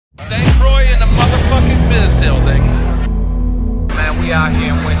St. Croix in the motherfucking building. Man, we out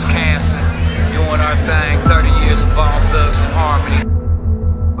here in Wisconsin, doing our thing. 30 years of Bone Thugs and Harmony.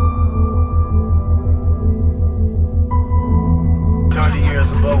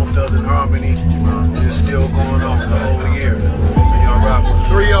 Of Bone Thugs and Harmony, and it's still going on the whole year. So y'all rock with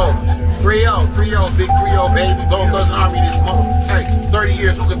 3-0, 3-0, big 3-0, baby. Bone Thugs and Harmony is mother. Hey, 30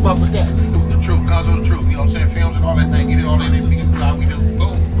 years, who can fuck with that? The truth, guns on the truth, you know what I'm saying? Films and all that thing, get it all in there, that's how we do.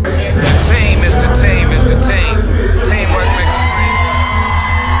 Boom. The team is the team is the team. Teamwork makes the dream.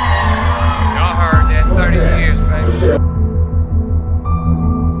 Y'all heard that, 30 years, baby.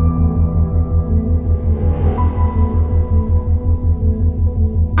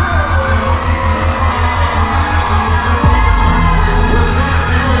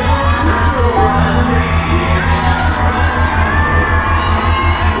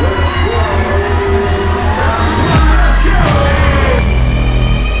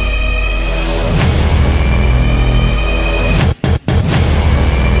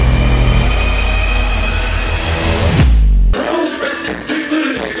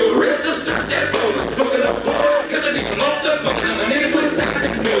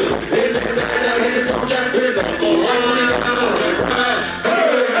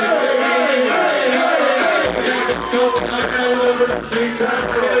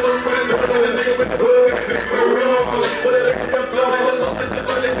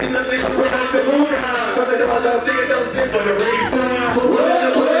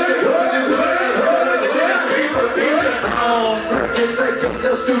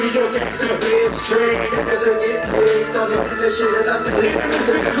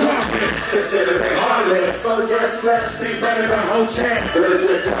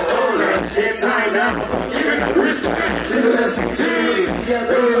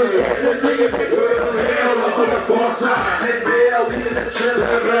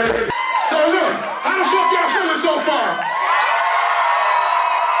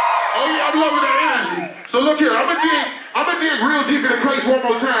 Real deep in the CROIX one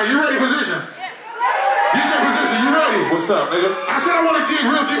more time. You ready, position? DJ position, you ready? What's up, nigga? I said I want to dig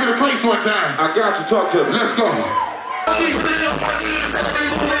real deep in the CROIX one time. I got you. Talk to me. Let's go.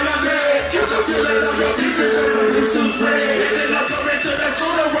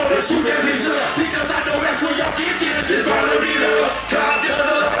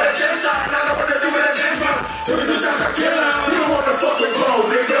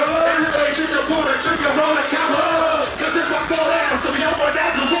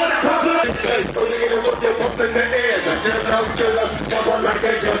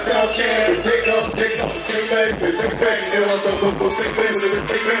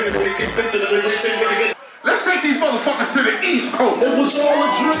 Let's take these motherfuckers to the East Coast. It was all a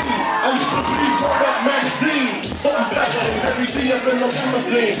dream. I used to read Brought Up magazine. Something better than every day up in the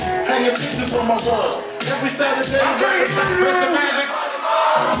limousine. Hanging pictures on my wall. Every Saturday. Mr. Magic.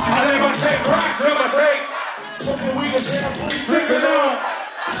 I let my tape rock till my tape. Something we can damn please Sing it on.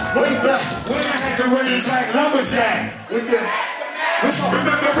 way back. When I had the red and black lumberjack.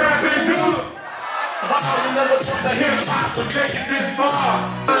 Remember rapping, dude? I never thought that hip hop would take it this far.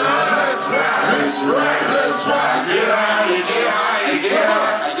 Let's ride, let's ride, let's ride. Get high, get high, get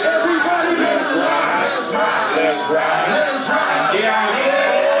high. Everybody, let's ride, let's ride, let's ride, let's ride. Get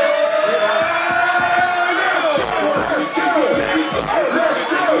high.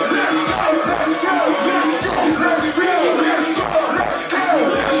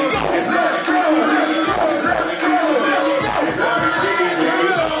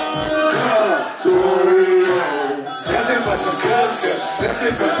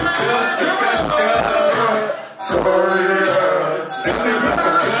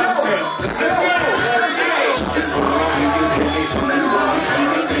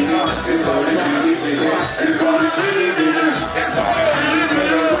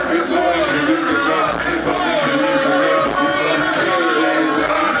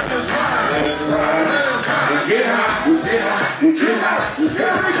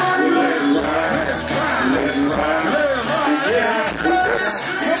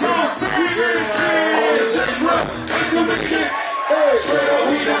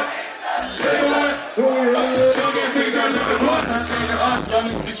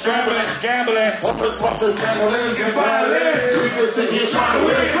 Scrambling, gambling, hoppers, poppers, gambling, and violence. We just sit here trying to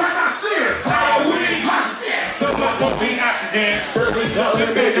win. Try not serious. How we must get so much of the oxygen. Serving Dr.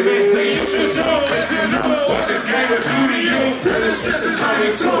 Benjamin's name. You should know if you know what this game would do to you. Then this shit is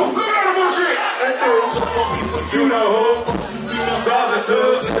coming too. Look at the bullshit. You know who? Stars and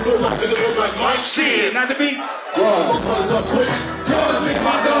tubes. Look like Mike shit. Not to be. Cause me,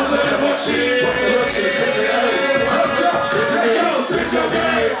 my guns, little shit.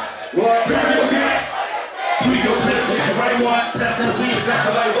 Grab your gat. Squeeze your clip with the right one. That's the weed, that's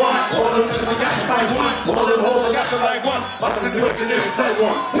the right one. All them niggas I got to fight one. All them hoes I got to like one. I'm just working this type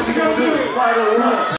one. What you gonna do? Fight or run?